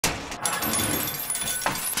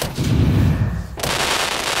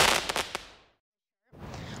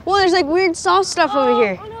Whoa, there's like weird soft stuff over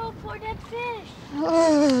here. Oh no, poor dead fish.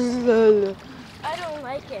 I don't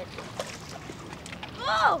like it.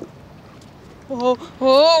 Oh! Oh.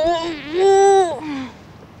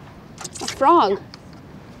 A frog.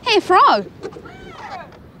 Hey, frog.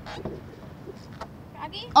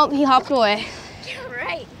 Froggy? Oh, he hopped away. Yeah,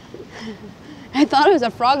 right. I thought it was a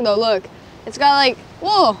frog though, look. It's got like,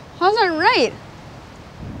 whoa, how's that right?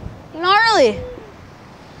 Gnarly.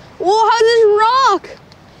 Whoa, how's this rock?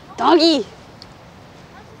 Doggy.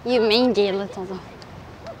 You mangy little dog.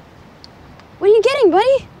 What are you getting,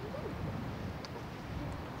 buddy?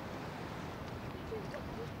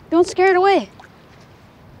 Don't scare it away.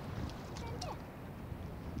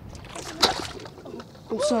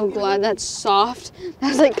 I'm so glad that's soft.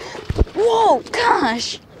 That's like, whoa,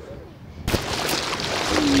 gosh.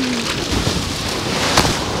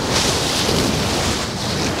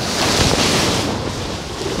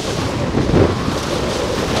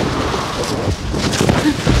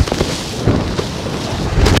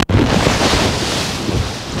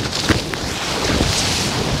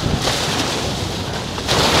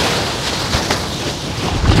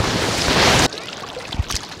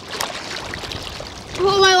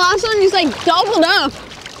 He's like doubled up.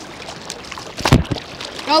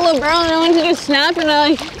 Got a little barrel and I went to do snap and I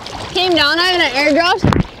like came down at it and I air dropped.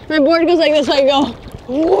 My board goes like this, I go,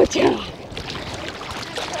 what's up?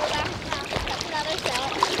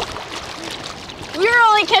 We were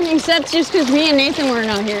only catching sets just because me and Nathan weren't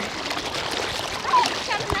out here.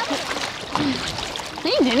 No,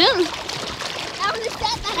 you didn't. That was a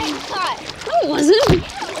set that I caught. No, it wasn't.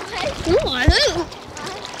 No, it wasn't.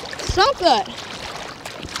 Stop that.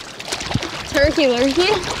 Turkey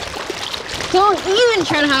lurkey. Don't even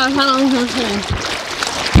try to have fun on this thing.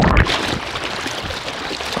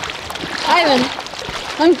 Ivan,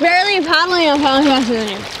 I'm barely paddling on pound faster than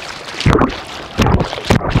you.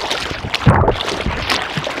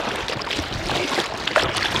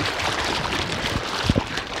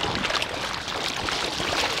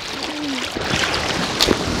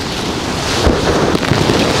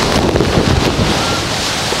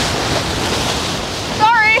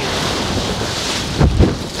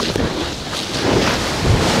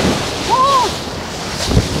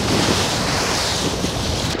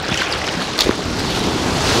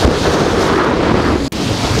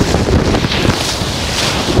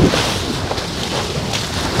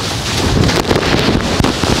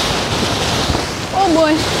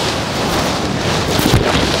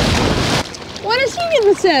 Why does he get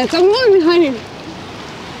the sets? I'm going behind him.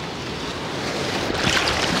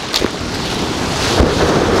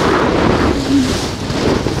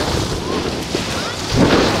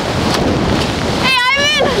 Hey,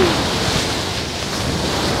 Ivan!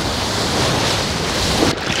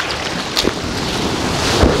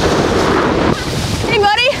 Hey,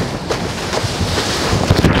 buddy!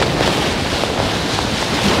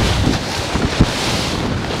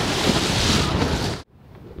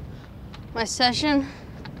 My session,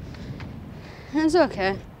 it's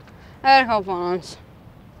okay. I had a couple ones.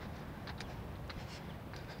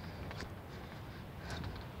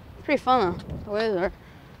 Pretty fun though, the waves are.